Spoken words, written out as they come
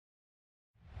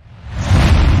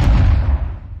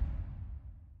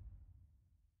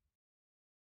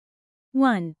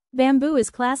1. Bamboo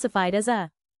is classified as a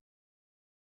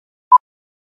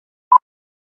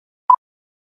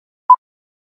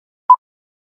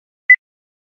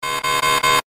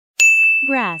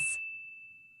grass.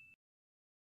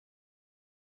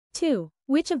 2.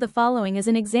 Which of the following is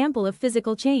an example of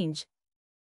physical change?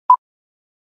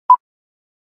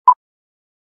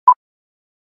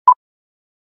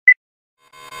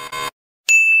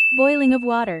 Boiling of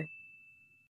water.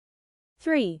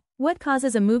 3. What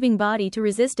causes a moving body to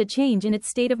resist a change in its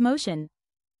state of motion?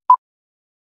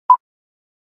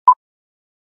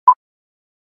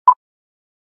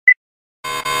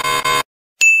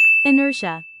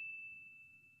 Inertia.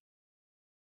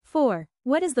 4.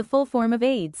 What is the full form of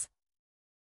AIDS?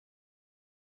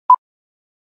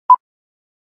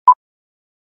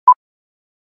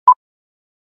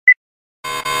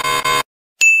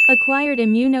 Acquired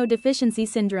immunodeficiency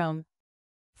syndrome.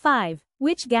 5.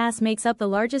 Which gas makes up the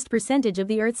largest percentage of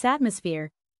the Earth's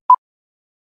atmosphere?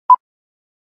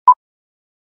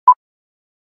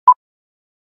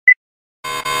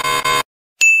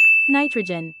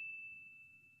 Nitrogen.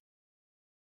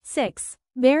 6.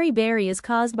 Beriberi is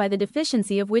caused by the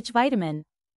deficiency of which vitamin?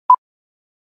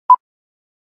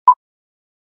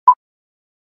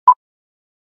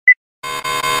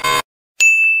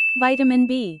 Vitamin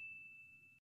B.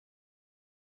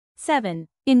 7.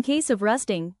 In case of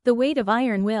rusting, the weight of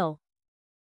iron will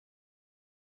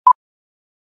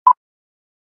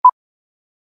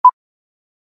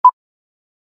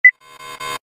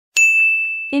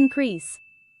increase.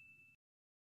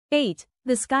 8.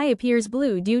 The sky appears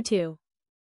blue due to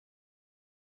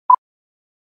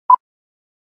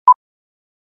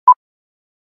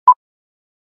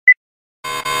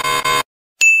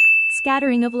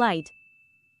scattering of light.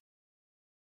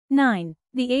 9.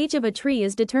 The age of a tree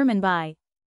is determined by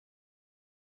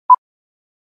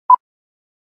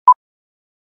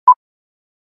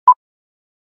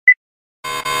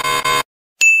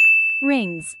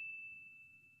rings.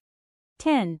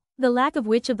 10. The lack of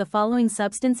which of the following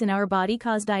substance in our body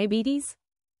cause diabetes?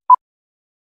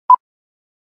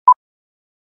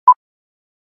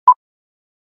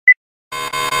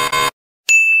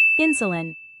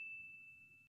 Insulin.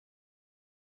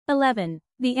 11.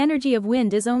 The energy of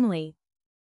wind is only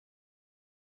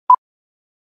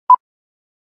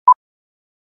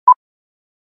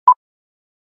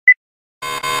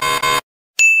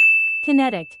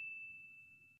kinetic.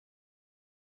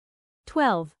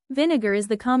 12. Vinegar is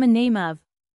the common name of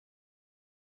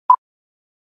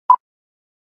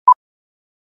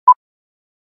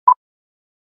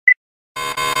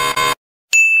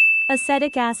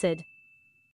acetic acid.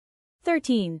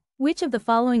 13. Which of the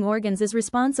following organs is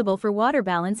responsible for water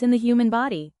balance in the human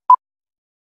body?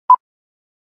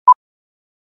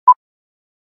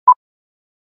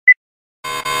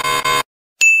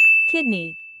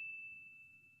 Kidney.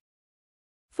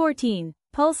 14.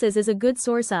 Pulses is a good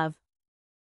source of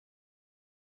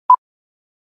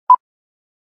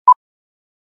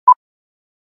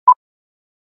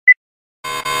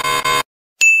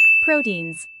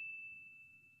proteins.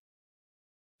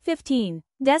 15.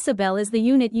 Decibel is the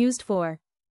unit used for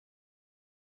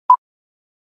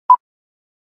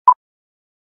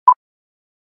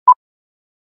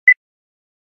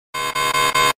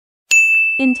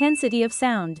intensity of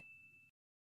sound.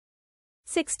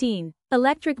 16.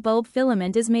 Electric bulb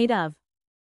filament is made of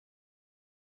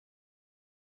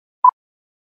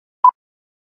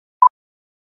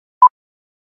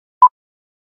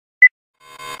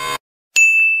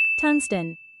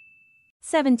tungsten.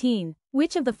 17.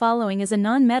 Which of the following is a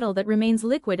non-metal that remains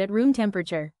liquid at room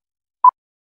temperature?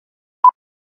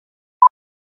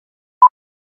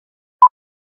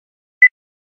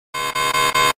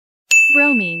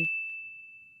 Bromine.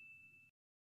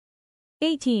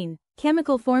 18.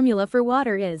 Chemical formula for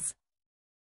water is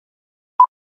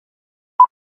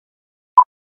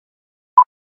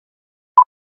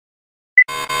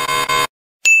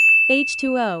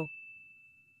H2O.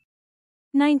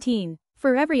 19.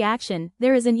 For every action,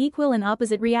 there is an equal and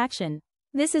opposite reaction.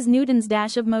 This is Newton's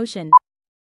dash of motion.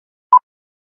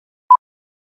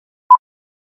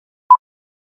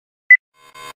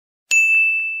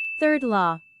 Third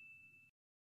law.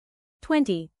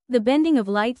 20. The bending of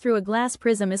light through a glass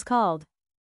prism is called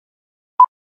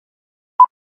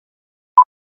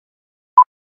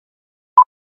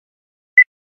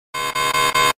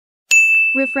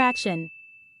refraction.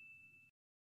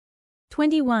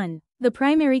 21. The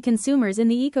primary consumers in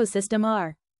the ecosystem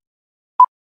are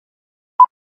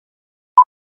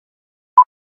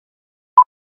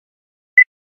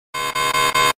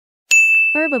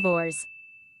herbivores.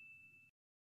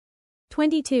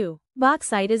 22.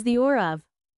 Bauxite is the ore of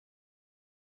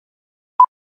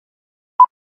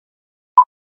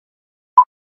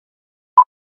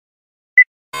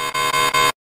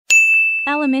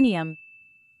Aluminium.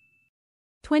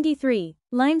 23.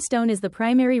 Limestone is the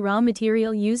primary raw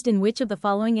material used in which of the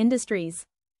following industries?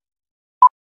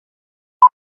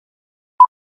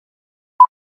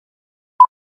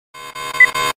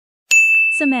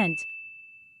 Cement.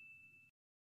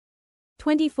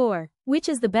 24. Which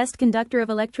is the best conductor of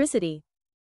electricity?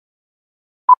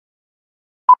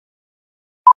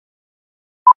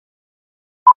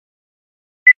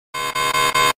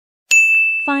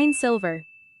 Fine silver.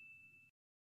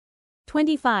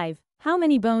 25. How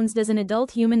many bones does an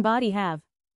adult human body have?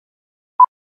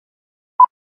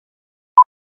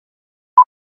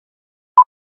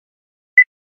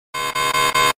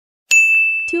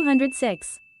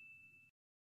 206.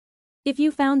 If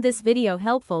you found this video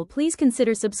helpful, please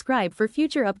consider subscribe for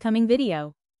future upcoming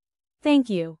video. Thank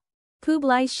you.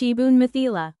 Kublai Shibun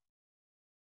Mithila.